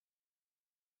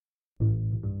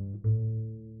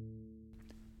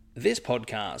This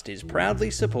podcast is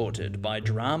proudly supported by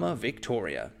Drama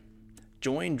Victoria.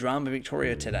 Join Drama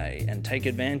Victoria today and take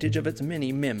advantage of its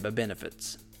many member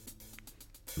benefits.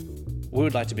 We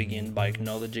would like to begin by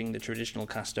acknowledging the traditional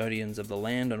custodians of the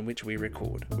land on which we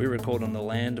record. We record on the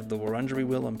land of the Wurundjeri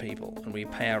Willam people, and we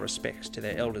pay our respects to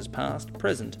their elders past,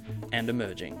 present, and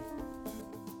emerging.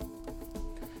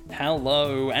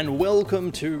 Hello and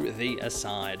welcome to The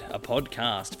Aside, a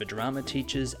podcast for drama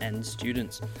teachers and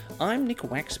students. I'm Nick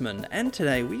Waxman, and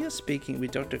today we are speaking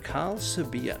with Dr. Karl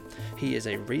Sebire. He is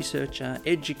a researcher,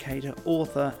 educator,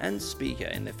 author, and speaker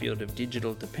in the field of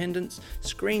digital dependence,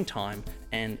 screen time,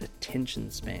 and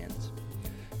attention spans.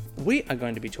 We are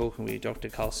going to be talking with Dr.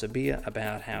 Karl Sebire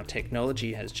about how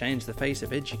technology has changed the face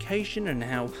of education and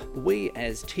how we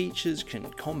as teachers can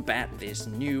combat this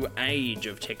new age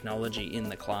of technology in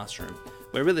the classroom.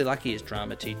 We're really lucky as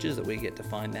drama teachers that we get to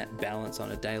find that balance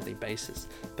on a daily basis.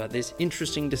 But this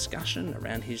interesting discussion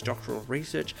around his doctoral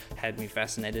research had me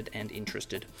fascinated and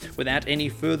interested. Without any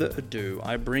further ado,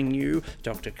 I bring you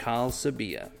Dr. Karl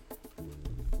Sebire.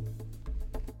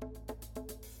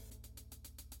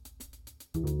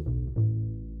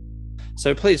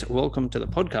 So please welcome to the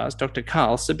podcast, Dr.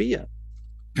 Karl Sebire.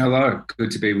 Hello, good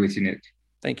to be with you, Nick.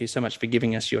 Thank you so much for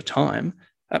giving us your time.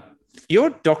 Your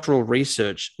doctoral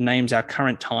research names our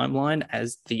current timeline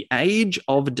as the age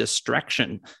of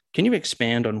distraction. Can you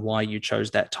expand on why you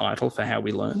chose that title for how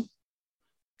we learn?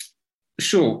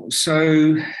 Sure.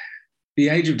 So the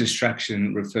age of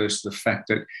distraction refers to the fact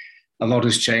that a lot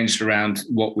has changed around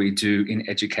what we do in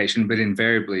education, but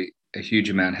invariably a huge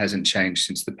amount hasn't changed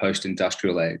since the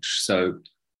post-industrial age. So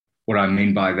what I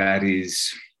mean by that is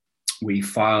we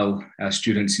file our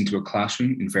students into a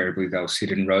classroom. Invariably, they'll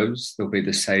sit in rows. There'll be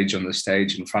the sage on the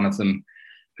stage in front of them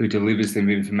who delivers them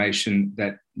information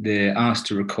that they're asked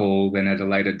to recall. Then at a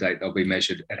later date, they'll be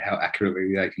measured at how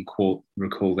accurately they can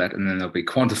recall that, and then they'll be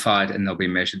quantified and they'll be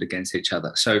measured against each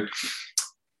other. So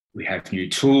we have new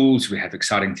tools, we have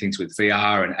exciting things with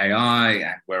VR and AI,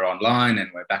 and we're online and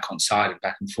we're back on site and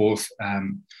back and forth.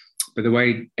 But the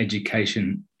way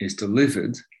education is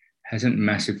delivered hasn't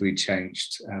massively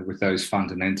changed with those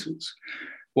fundamentals.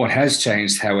 What has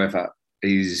changed, however,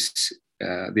 is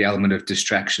the element of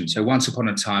distraction. So once upon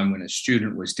a time when a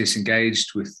student was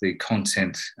disengaged with the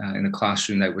content in the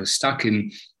classroom they were stuck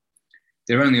in,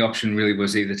 their only option really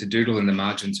was either to doodle in the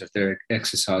margins of their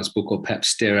exercise book or perhaps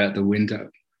stare out the window.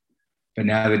 But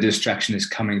now the distraction is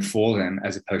coming for them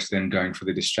as opposed to them going for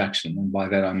the distraction. And by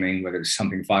that, I mean whether it's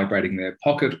something vibrating in their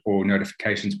pocket or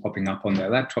notifications popping up on their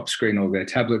laptop screen or their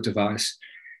tablet device,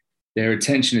 their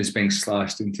attention is being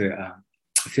sliced into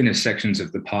thinner sections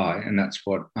of the pie. And that's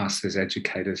what us as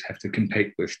educators have to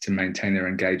compete with to maintain their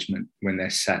engagement when they're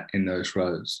sat in those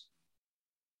rows.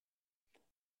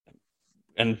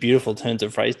 And beautiful turns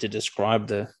of phrase to describe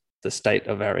the state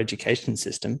of our education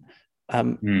system.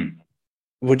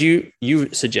 Would you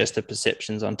suggest that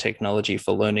perceptions on technology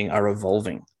for learning are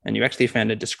evolving, and you actually found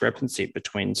a discrepancy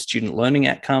between student learning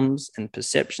outcomes and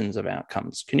perceptions of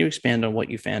outcomes? Can you expand on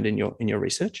what you found in your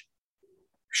research?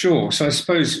 Sure. So I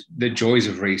suppose the joys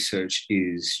of research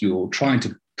is you're trying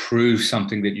to prove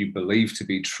something that you believe to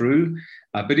be true,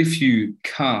 but if you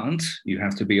can't, you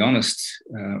have to be honest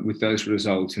with those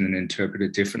results and then interpret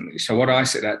it differently. So what I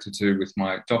set out to do with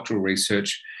my doctoral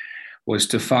research was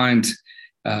to find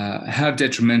how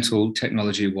detrimental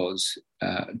technology was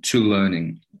to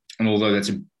learning. And although that's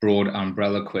a broad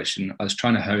umbrella question, I was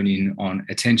trying to hone in on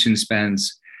attention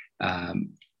spans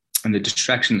and the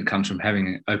distraction that comes from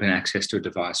having open access to a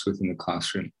device within the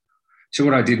classroom. So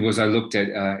what I did was I looked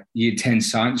at Year 10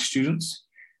 science students.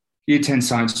 Year 10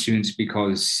 science students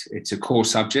because it's a core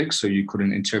subject, so you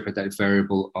couldn't interpret that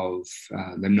variable of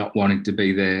them not wanting to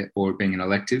be there or being an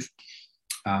elective.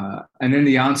 And then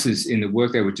the answers in the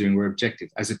work they were doing were objective,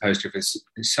 as opposed to if it's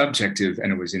subjective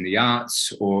and it was in the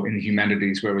arts or in the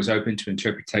humanities where it was open to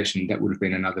interpretation, that would have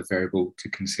been another variable to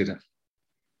consider.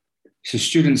 So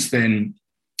students then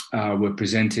were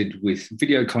presented with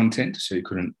video content, so you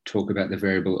couldn't talk about the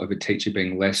variable of a teacher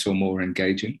being less or more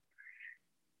engaging.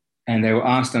 And they were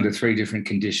asked under 3 different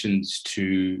conditions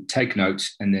to take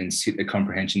notes and then sit a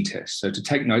comprehension test. So to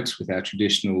take notes with our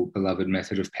traditional beloved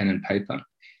method of pen and paper,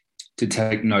 to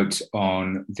take notes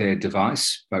on their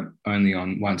device, but only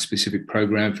on one specific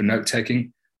program for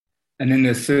note-taking. And then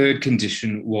the third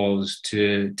condition was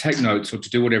to take notes or to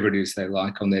do whatever it is they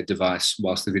like on their device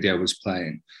whilst the video was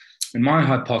playing. And my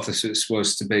hypothesis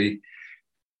was to be,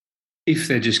 if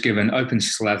they're just given open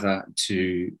slather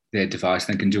to their device,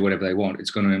 they can do whatever they want,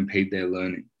 it's going to impede their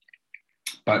learning.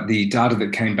 But the data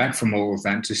that came back from all of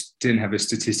that just didn't have a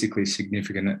statistically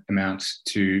significant amount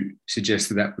to suggest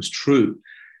that that was true.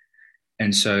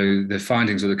 And so the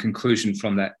findings or the conclusion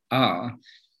from that are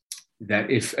that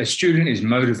if a student is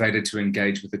motivated to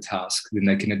engage with the task, then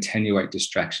they can attenuate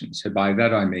distractions. So by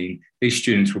that, I mean, these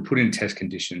students were put in test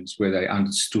conditions where they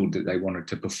understood that they wanted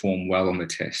to perform well on the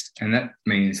test. And that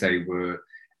means they were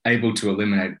able to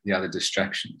eliminate the other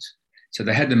distractions. So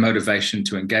they had the motivation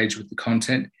to engage with the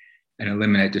content and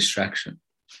eliminate distraction.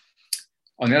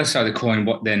 On the other side of the coin,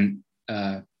 what then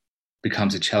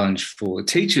becomes a challenge for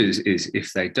teachers is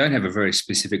if they don't have a very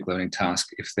specific learning task,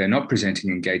 if they're not presenting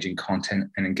engaging content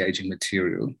and engaging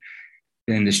material,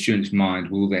 then the student's mind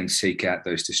will then seek out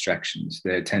those distractions.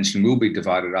 Their attention will be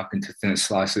divided up into thinner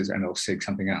slices and they'll seek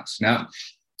something else. Now,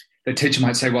 the teacher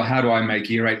might say, well, how do I make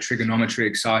year 8 trigonometry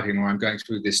exciting? Or I'm going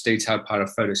through this detailed part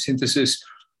of photosynthesis,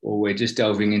 or we're just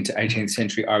delving into 18th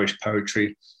century Irish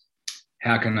poetry.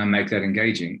 How can I make that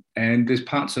engaging? And there's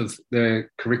parts of the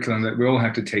curriculum that we all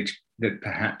have to teach that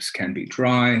perhaps can be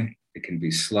dry, it can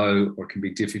be slow, or it can be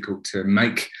difficult to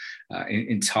make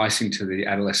enticing to the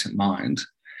adolescent mind.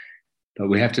 But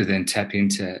we have to then tap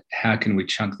into how can we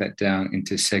chunk that down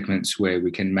into segments where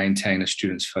we can maintain a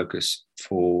student's focus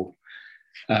for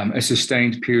a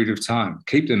sustained period of time,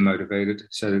 keep them motivated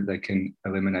so that they can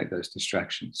eliminate those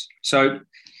distractions. So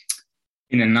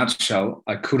in a nutshell,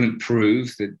 I couldn't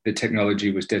prove that the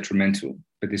technology was detrimental,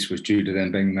 but this was due to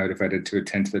them being motivated to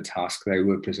attend to the task they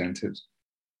were presented.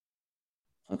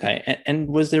 Okay. And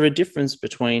was there a difference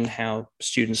between how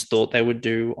students thought they would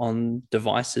do on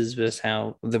devices versus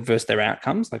their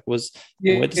outcomes? Like where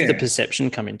does the perception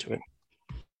come into it?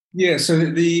 Yeah, so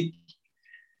the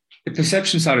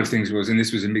perception side of things was, and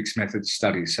this was a mixed method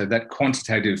study, so that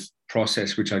quantitative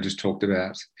process, which I just talked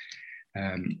about,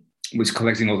 was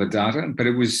collecting all the data, but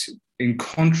it was in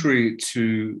contrary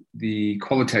to the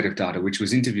qualitative data, which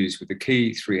was interviews with the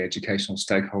key 3 educational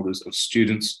stakeholders of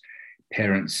students,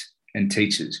 parents, and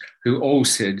teachers, who all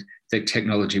said that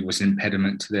technology was an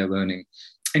impediment to their learning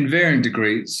in varying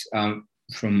degrees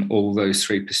from all those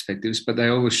 3 perspectives, but they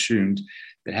all assumed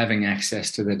that having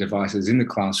access to their devices in the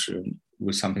classroom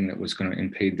was something that was going to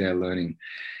impede their learning.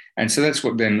 And so that's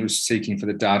what then was seeking for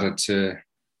the data to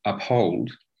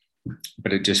uphold,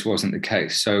 but it just wasn't the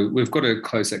case. So we've got to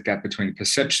close that gap between the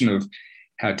perception of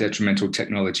how detrimental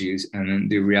technology is and then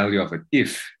the reality of it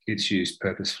if it's used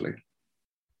purposefully.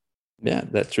 Yeah,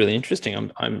 that's really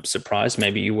interesting. I'm surprised.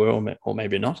 Maybe you were, or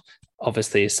maybe not.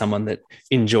 Obviously, as someone that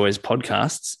enjoys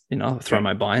podcasts, I'll throw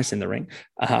my bias in the ring.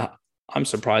 I'm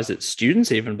surprised that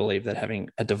students even believe that having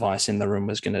a device in the room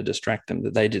was going to distract them,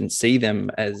 that they didn't see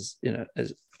them as,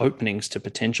 as openings to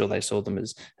potential. They saw them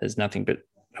as nothing but,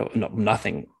 not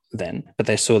nothing then, but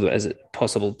they saw them as a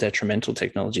possible detrimental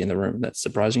technology in the room. That's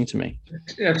surprising to me.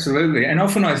 Absolutely. And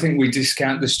often I think we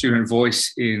discount the student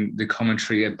voice in the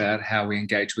commentary about how we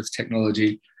engage with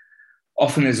technology.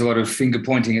 Often there's a lot of finger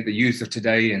pointing at the youth of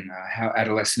today and how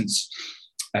adolescents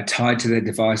are tied to their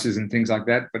devices and things like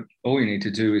that. But all you need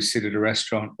to do is sit at a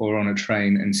restaurant or on a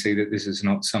train and see that this is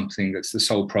not something that's the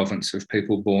sole province of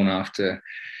people born after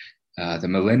the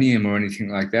millennium or anything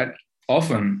like that.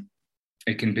 Often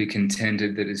it can be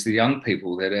contended that it's the young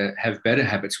people that have better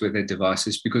habits with their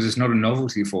devices because it's not a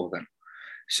novelty for them.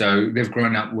 So they've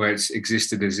grown up where it's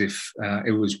existed as if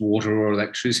it was water or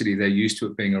electricity. They're used to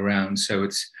it being around. So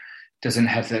it doesn't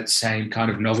have that same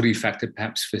kind of novelty factor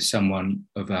perhaps for someone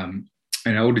of an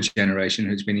older generation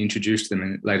who's been introduced to them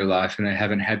in later life and they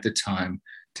haven't had the time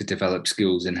to develop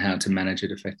skills in how to manage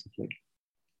it effectively.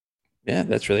 Yeah,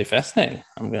 that's really fascinating.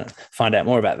 I'm going to find out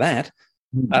more about that.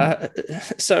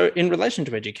 So in relation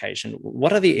to education,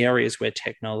 what are the areas where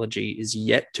technology is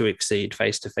yet to exceed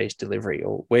face-to-face delivery,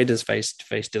 or where does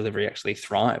face-to-face delivery actually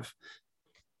thrive?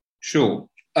 Sure.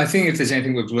 I think if there's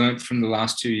anything we've learned from the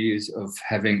last 2 years of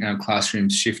having our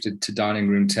classrooms shifted to dining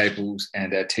room tables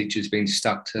and our teachers being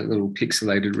stuck to little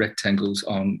pixelated rectangles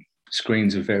on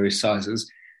screens of various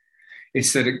sizes,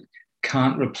 it's that it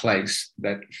can't replace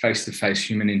that face-to-face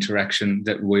human interaction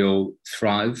that we all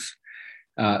thrive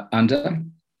under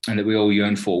and that we all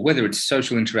yearn for, whether it's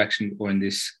social interaction or in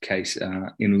this case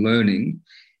in learning.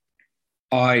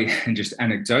 And just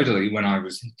anecdotally, when I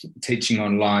was teaching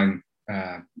online,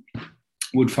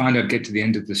 would find I'd get to the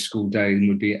end of the school day and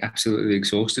would be absolutely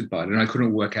exhausted by it. And I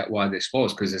couldn't work out why this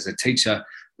was, because as a teacher,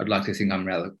 I'd like to think I'm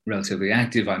relatively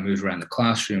active. I move around the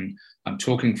classroom. I'm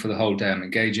talking for the whole day. I'm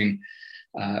engaging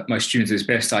my students as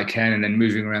best I can and then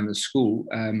moving around the school.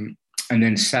 And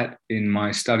then sat in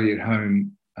my study at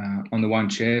home on the one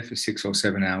chair for 6 or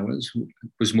 7 hours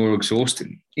was more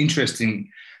exhausting. Interesting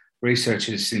research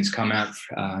has since come out,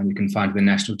 and you can find the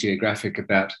National Geographic,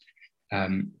 about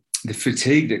the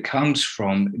fatigue that comes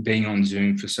from being on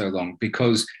Zoom for so long,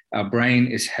 because our brain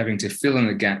is having to fill in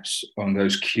the gaps on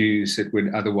those cues that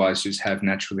would otherwise just have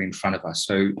naturally in front of us.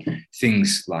 So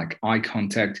things like eye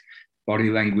contact, body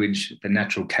language, the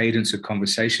natural cadence of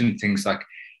conversation, things like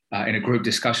in a group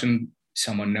discussion,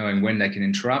 someone knowing when they can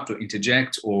interrupt or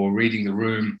interject, or reading the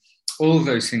room, all of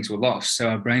those things were lost. So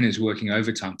our brain is working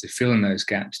overtime to fill in those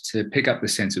gaps, to pick up the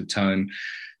sense of tone,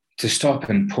 to stop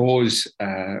and pause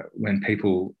when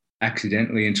people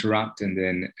accidentally interrupt, and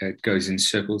then it goes in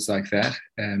circles like that.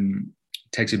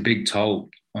 Takes a big toll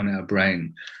on our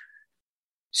brain.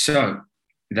 So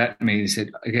that means that,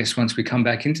 I guess, once we come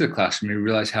back into the classroom, we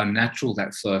realize how natural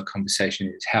that flow of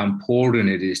conversation is, how important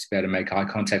it is to be able to make eye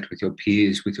contact with your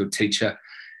peers, with your teacher,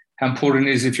 how important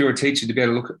it is, if you're a teacher, to be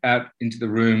able to look out into the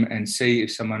room and see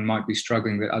if someone might be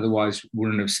struggling that otherwise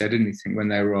wouldn't have said anything when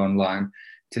they were online,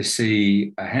 to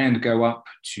see a hand go up,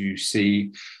 to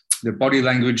see the body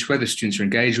language, whether students are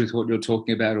engaged with what you're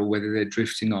talking about or whether they're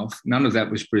drifting off. None of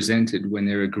that was presented when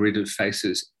there are a grid of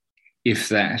faces, if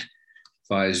that,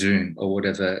 via Zoom or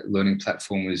whatever learning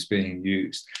platform was being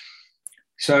used.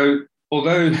 So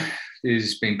although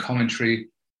there's been commentary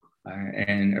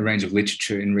and a range of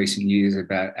literature in recent years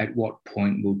about at what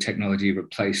point will technology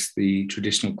replace the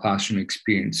traditional classroom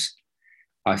experience,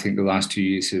 I think the last 2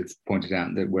 years have pointed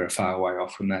out that we're a far way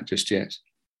off from that just yet.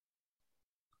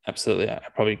 Absolutely. I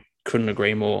probably couldn't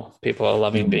agree more. People are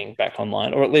loving being back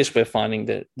online, or at least we're finding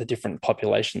that the different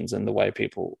populations and the way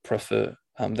people prefer.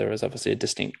 There is obviously a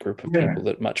distinct group of people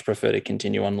that much prefer to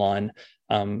continue online,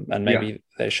 and maybe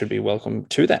they should be welcome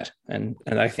to that. And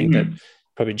I think that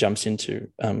probably jumps into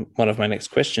one of my next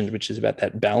questions, which is about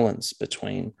that balance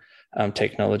between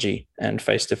technology and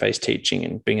face-to-face teaching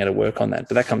and being able to work on that.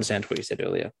 But that comes down to what you said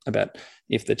earlier about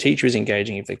if the teacher is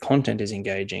engaging, if the content is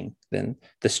engaging, then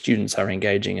the students are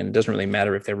engaging, and it doesn't really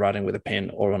matter if they're writing with a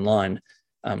pen or online,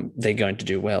 they're going to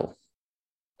do well.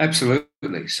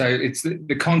 Absolutely. So it's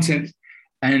the content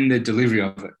and the delivery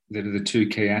of it that are the two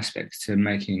key aspects to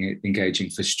making it engaging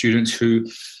for students who,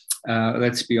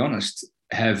 let's be honest,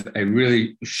 have a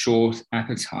really short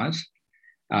appetite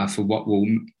for what will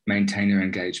maintain their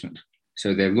engagement.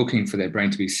 So they're looking for their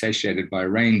brain to be satiated by a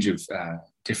range of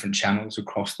different channels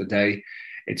across the day.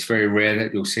 It's very rare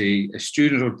that you'll see a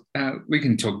student, or we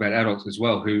can talk about adults as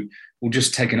well, who will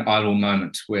just take an idle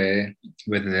moment where,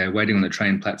 whether they're waiting on the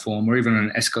train platform or even on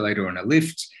an escalator or in a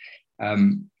lift,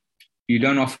 you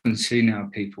don't often see now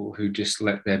people who just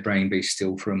let their brain be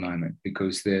still for a moment,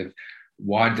 because they've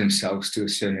wired themselves to a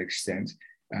certain extent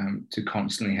to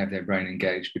constantly have their brain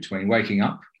engaged between waking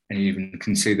up, and you even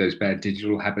can see those bad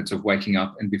digital habits of waking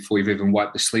up, and before you've even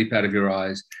wiped the sleep out of your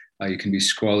eyes, you can be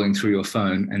scrolling through your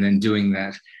phone, and then doing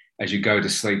that as you go to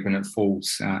sleep and it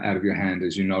falls out of your hand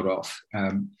as you nod off.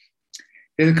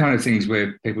 They're the kind of things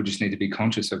where people just need to be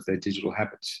conscious of their digital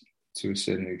habits to a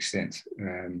certain extent.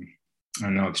 I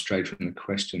know I've strayed from the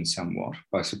question somewhat,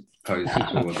 but I suppose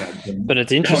it's all about but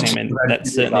it's interesting. I mean,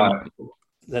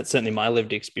 that's certainly my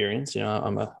lived experience. You know,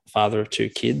 I'm a father of 2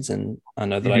 kids, and I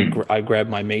know that I grab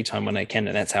my me time when I can,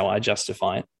 and that's how I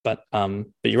justify it. But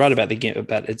you're right about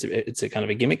it's a kind of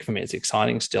a gimmick for me. It's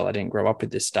exciting still. I didn't grow up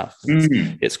with this stuff.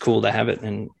 It's cool to have it,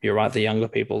 and you're right. The younger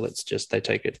people, it's just they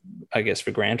take it, I guess,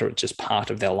 for granted. Or it's just part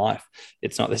of their life.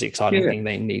 It's not this exciting thing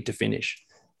they need to finish.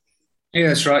 Yeah,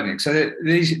 that's right, Nick. So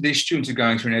these students are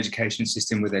going through an education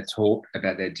system where they're taught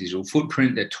about their digital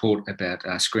footprint. They're taught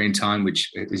about screen time,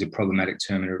 which is a problematic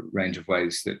term in a range of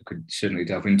ways that we could certainly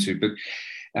delve into.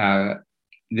 But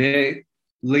they're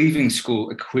leaving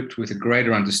school equipped with a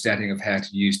greater understanding of how to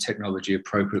use technology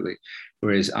appropriately,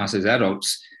 whereas us as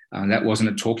adults, that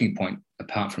wasn't a talking point,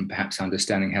 apart from perhaps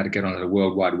understanding how to get onto the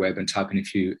World Wide Web and type in a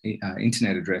few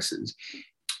internet addresses.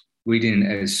 We didn't,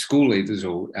 as school leavers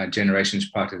or generations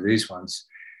prior to these ones,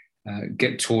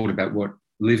 get taught about what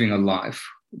living a life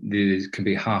that can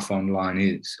be half online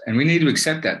is. And we need to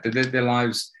accept that their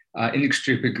lives are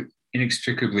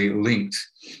inextricably linked,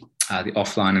 the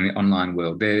offline and the online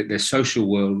world. Their social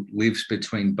world lives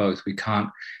between both. We can't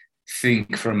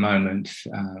think for a moment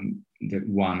that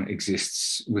one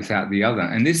exists without the other.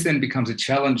 And this then becomes a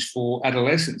challenge for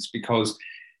adolescents, because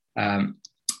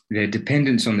their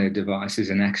dependence on their devices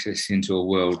and access into a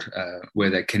world where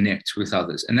they connect with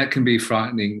others. And that can be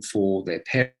frightening for their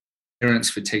parents,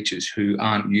 for teachers who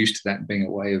aren't used to that being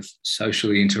a way of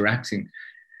socially interacting.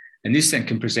 And this then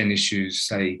can present issues,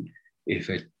 say, if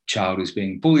a child is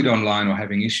being bullied online or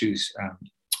having issues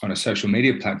on a social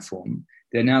media platform,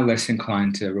 they're now less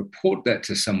inclined to report that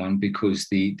to someone, because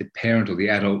the parent or the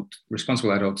adult,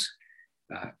 responsible adult's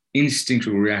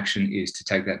instinctual reaction is to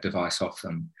take that device off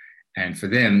them And for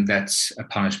them, that's a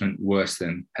punishment worse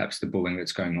than perhaps the bullying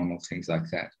that's going on or things like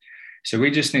that. So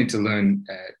we just need to learn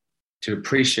to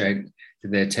appreciate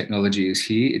that their technology is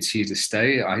here. It's here to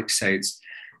stay. I say it's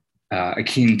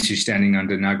akin to standing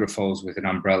under Niagara Falls with an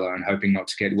umbrella and hoping not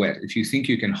to get wet. If you think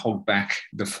you can hold back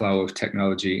the flow of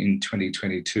technology in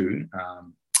 2022,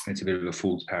 it's a bit of a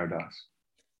fool's paradise.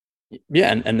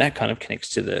 Yeah, and that kind of connects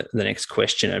to the next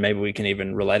question, and maybe we can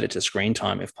even relate it to screen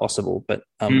time if possible, but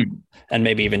and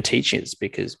maybe even teachers,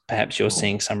 because perhaps you're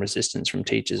seeing some resistance from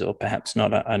teachers or perhaps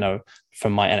not. I know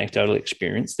from my anecdotal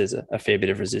experience, there's a fair bit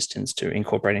of resistance to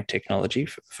incorporating technology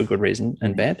for good reason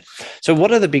and bad. So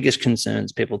what are the biggest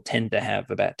concerns people tend to have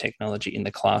about technology in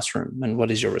the classroom, and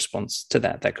what is your response to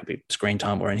that? That could be screen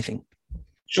time or anything.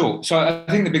 Sure. So I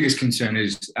think the biggest concern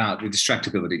is the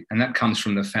distractibility, and that comes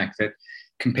from the fact that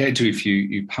compared to if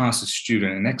you pass a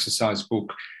student an exercise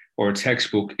book or a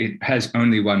textbook, it has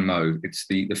only one mode. It's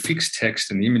the fixed text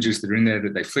and the images that are in there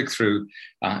that they flick through,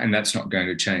 and that's not going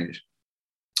to change.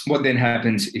 What then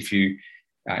happens if you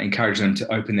encourage them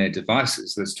to open their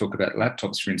devices? Let's talk about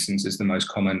laptops, for instance, is the most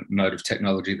common mode of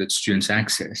technology that students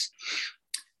access.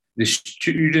 The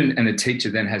student and the teacher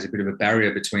then has a bit of a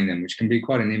barrier between them, which can be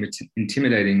quite an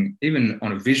intimidating, even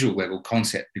on a visual level,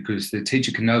 concept, because the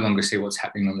teacher can no longer see what's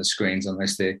happening on the screens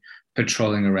unless they're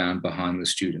patrolling around behind the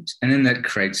students. And then that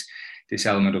creates this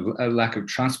element of a lack of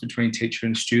trust between teacher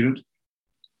and student,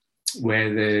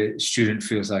 where the student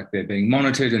feels like they're being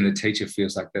monitored and the teacher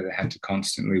feels like that they have to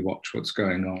constantly watch what's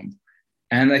going on.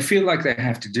 And they feel like they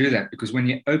have to do that because when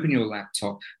you open your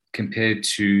laptop, compared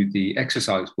to the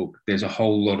exercise book, there's a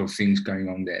whole lot of things going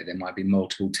on there. There might be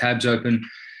multiple tabs open.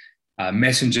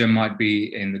 Messenger might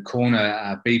be in the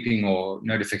corner beeping or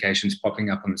notifications popping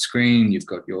up on the screen. You've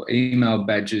got your email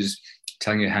badges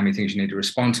telling you how many things you need to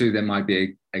respond to. There might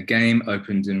be a game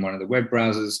opened in one of the web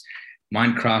browsers.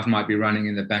 Minecraft might be running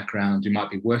in the background. You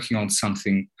might be working on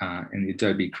something in the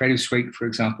Adobe Creative Suite, for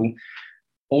example.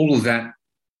 All of that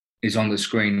is on the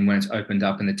screen when it's opened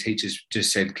up and the teacher's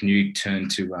just said, can you turn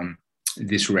to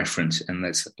this reference and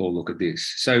let's all look at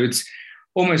this. So it's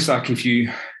almost like if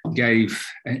you gave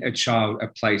a child a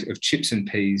plate of chips and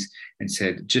peas and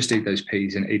said, just eat those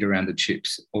peas and eat around the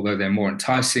chips. Although they're more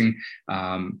enticing,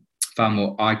 far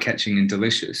more eye-catching and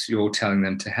delicious, you're telling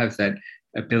them to have that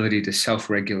ability to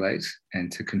self-regulate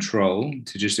and to control,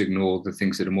 to just ignore the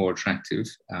things that are more attractive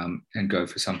and go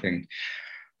for something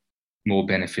more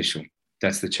beneficial.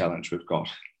 That's the challenge we've got.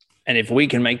 And if we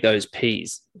can make those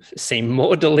peas seem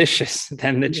more delicious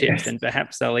than the chips, then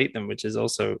perhaps they'll eat them, which is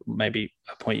also maybe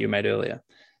a point you made earlier.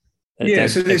 So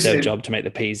it's their job to make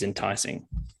the peas enticing.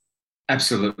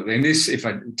 Absolutely. And this, if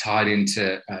I tied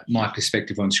into my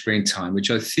perspective on screen time,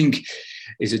 which I think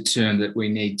is a term that we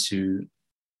need to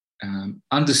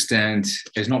understand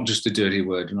is not just a dirty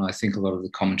word. And I think a lot of the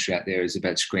commentary out there is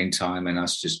about screen time and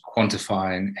us just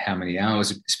quantifying how many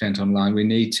hours are spent online. We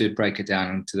need to break it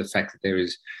down into the fact that there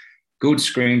is good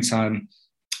screen time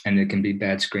and there can be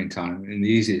bad screen time. And the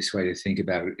easiest way to think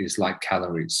about it is like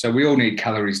calories. So we all need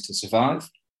calories to survive.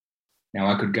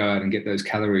 Now I could go out and get those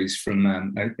calories from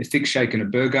a thick shake and a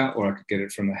burger, or I could get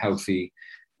it from a healthy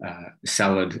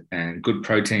salad and good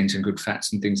proteins and good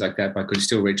fats and things like that, but I could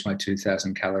still reach my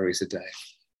 2,000 calories a day.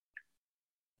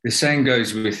 The same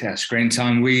goes with our screen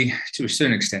time. We, to a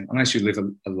certain extent, unless you live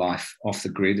a life off the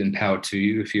grid, and power to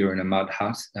you if you're in a mud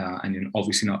hut and you're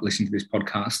obviously not listening to this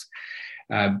podcast,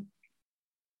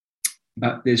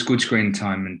 but there's good screen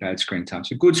time and bad screen time.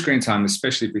 So good screen time,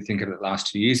 especially if we think of the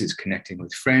last 2 years, is connecting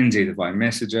with friends, either via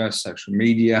Messenger, social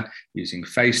media, using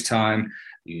FaceTime,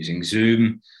 using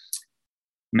Zoom.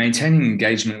 Maintaining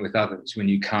engagement with others when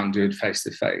you can't do it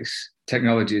face-to-face.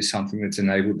 Technology is something that's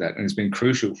enabled that and has been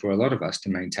crucial for a lot of us to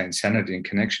maintain sanity and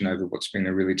connection over what's been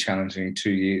a really challenging 2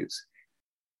 years.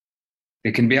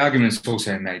 There can be arguments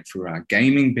also made for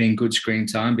gaming being good screen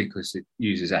time because it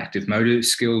uses active motor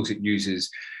skills, it uses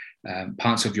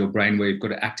parts of your brain where you've got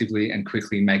to actively and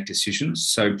quickly make decisions.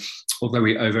 So although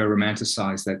we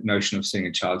over-romanticize that notion of seeing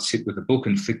a child sit with a book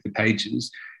and flick the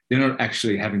pages, they're not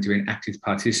actually having to be an active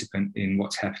participant in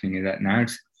what's happening in that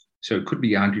narrative. So it could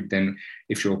be argued then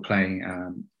if you're playing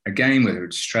a game, whether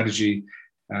it's strategy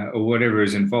or whatever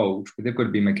is involved, but they've got to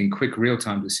be making quick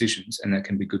real-time decisions, and that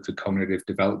can be good for cognitive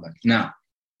development. Now,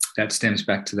 that stems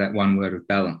back to that one word of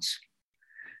balance.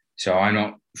 So I'm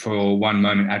not for one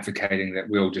moment advocating that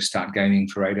we'll just start gaming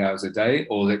for 8 hours a day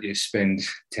or that you spend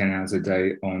 10 hours a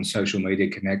day on social media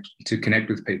to connect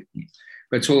with people.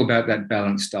 But it's all about that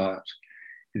balanced diet.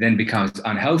 It then becomes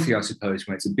unhealthy, I suppose,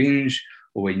 when it's a binge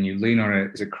or when you lean on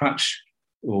it as a crutch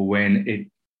or when it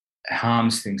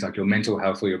harms things like your mental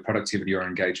health or your productivity or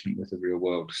engagement with the real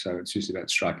world. So it's just about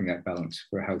striking that balance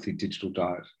for a healthy digital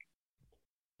diet.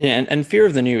 Yeah, and fear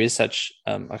of the new is such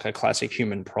like a classic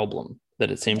human problem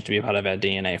that it seems to be a part of our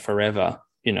DNA forever.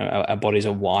 Our bodies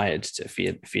are wired to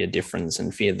fear difference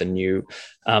and fear the new.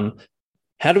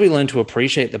 How do we learn to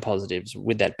appreciate the positives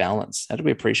with that balance? How do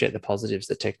we appreciate the positives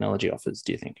that technology offers,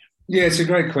 do you think? Yeah, it's a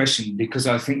great question, because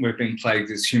I think we've been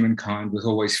plagued as humankind with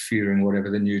always fearing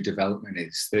whatever the new development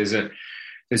is. There's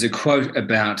a quote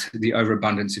about the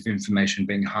overabundance of information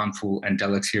being harmful and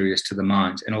deleterious to the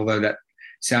mind. And although that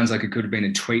sounds like it could have been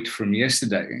a tweet from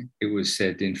yesterday, it was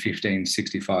said in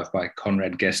 1565 by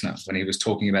Conrad Gessner when he was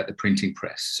talking about the printing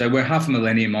press. So we're half a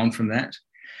millennium on from that.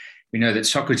 We know that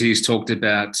Socrates talked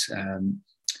about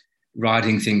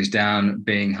writing things down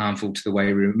being harmful to the way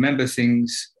we remember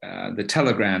things. The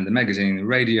telegram, the magazine, the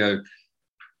radio,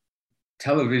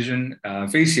 television,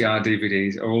 VCR,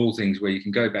 DVDs are all things where you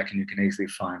can go back and you can easily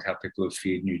find how people have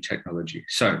feared new technology.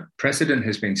 So precedent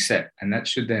has been set, and that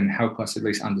should then help us at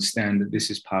least understand that this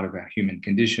is part of our human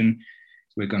condition.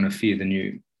 We're going to fear the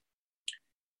new.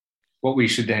 What we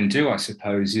should then do, I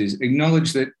suppose, is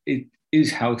acknowledge that it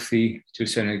is healthy to a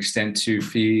certain extent to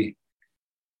fear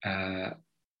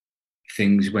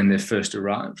things when they're first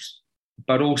arrived,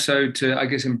 but also to, I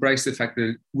guess, embrace the fact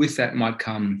that with that might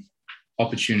come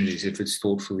opportunities if it's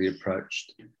thoughtfully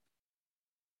approached.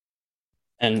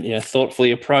 And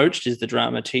thoughtfully approached is the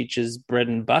drama teacher's bread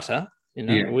and butter.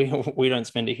 We don't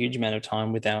spend a huge amount of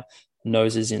time with our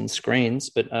noses in screens,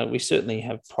 but we certainly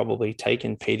have probably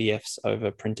taken PDFs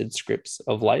over printed scripts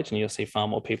of late, and you'll see far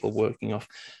more people working off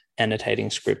annotating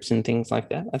scripts and things like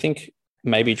that. I think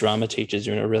maybe drama teachers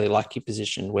are in a really lucky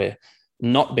position where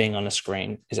not being on a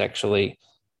screen is actually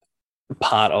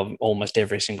part of almost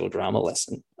every single drama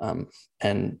lesson.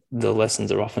 And the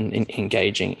lessons are often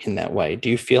engaging in that way.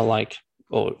 Do you feel like,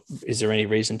 or is there any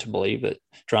reason to believe that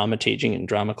drama teaching and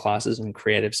drama classes and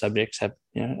creative subjects have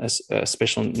a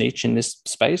special niche in this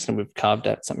space and we've carved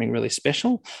out something really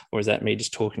special? Or is that me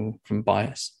just talking from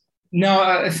bias? No,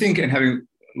 I think, and having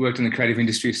worked in the creative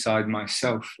industry side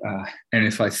myself, and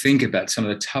if I think about some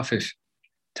of the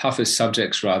toughest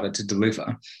subjects rather to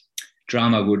deliver,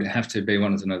 drama would have to be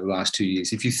one of them over the last 2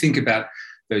 years. If you think about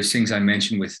those things I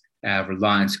mentioned with our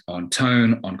reliance on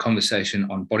tone, on conversation,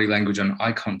 on body language, on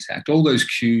eye contact, all those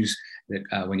cues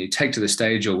that when you take to the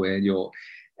stage or where you're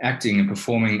acting and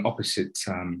performing opposite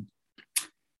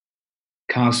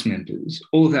cast members,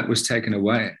 all of that was taken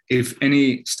away. If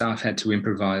any staff had to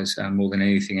improvise more than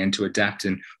anything and to adapt,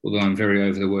 and although I'm very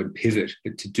over the word pivot,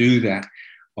 but to do that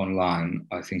online,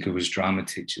 I think it was drama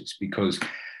teachers, because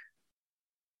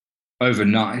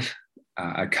overnight,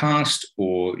 a cast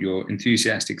or your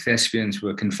enthusiastic thespians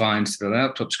were confined to the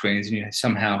laptop screens, and you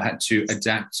somehow had to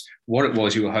adapt what it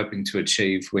was you were hoping to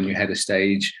achieve when you had a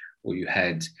stage or you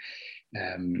had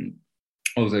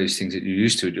all those things that you're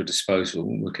used to at your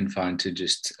disposal were confined to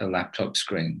just a laptop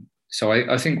screen. So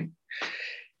I think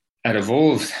out of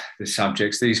all of the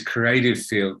subjects, these creative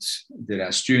fields that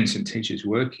our students and teachers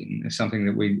work in is something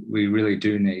that we really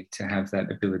do need to have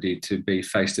that ability to be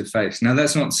face-to-face. Now,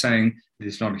 that's not saying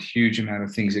there's not a huge amount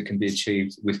of things that can be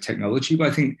achieved with technology, but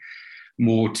I think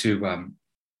more to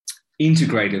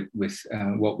integrate it with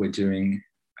what we're doing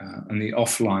in the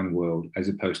offline world as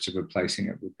opposed to replacing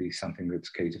it would be something that's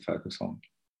key to focus on.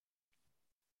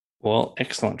 Well,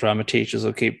 excellent. Drama teachers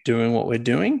will keep doing what we're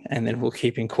doing, and then we'll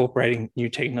keep incorporating new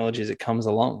technology as it comes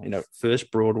along. First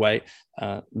Broadway,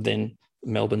 then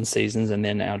Melbourne seasons, and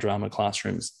then our drama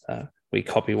classrooms. We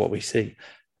copy what we see.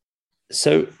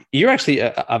 So you're actually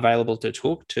available to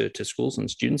talk to schools and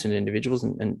students and individuals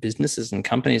and businesses and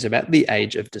companies about the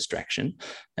age of distraction.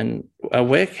 And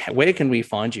where can we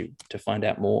find you to find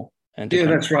out more?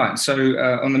 That's right. So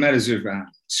on the matters of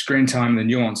screen time, the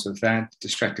nuance of that,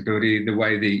 distractibility, the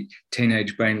way the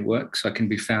teenage brain works, I can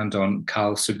be found on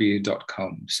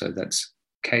karlsebire.com. So that's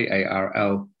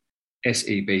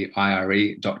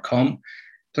KarlSebire.com.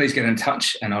 Please get in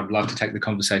touch, and I'd love to take the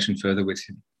conversation further with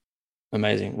you.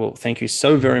 Amazing. Well, thank you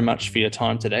so very much for your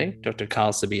time today, Dr.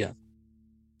 Karl Sebire.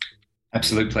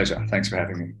 Absolute pleasure. Thanks for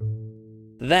having me.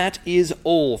 That is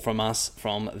all from us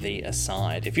from The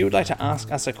Aside. If you would like to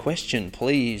ask us a question,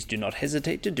 please do not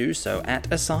hesitate to do so at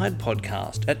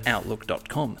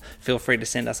asidepodcast@outlook.com. Feel free to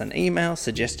send us an email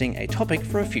suggesting a topic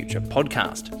for a future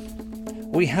podcast.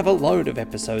 We have a load of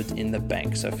episodes in the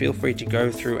bank, so feel free to go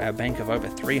through our bank of over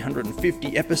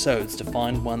 350 episodes to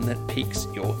find one that piques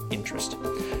your interest.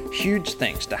 Huge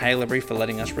thanks to Halebury for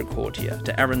letting us record here,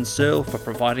 to Aaron Searle for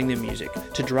providing the music,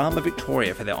 to Drama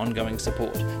Victoria for their ongoing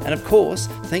support, and of course,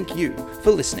 thank you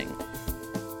for listening.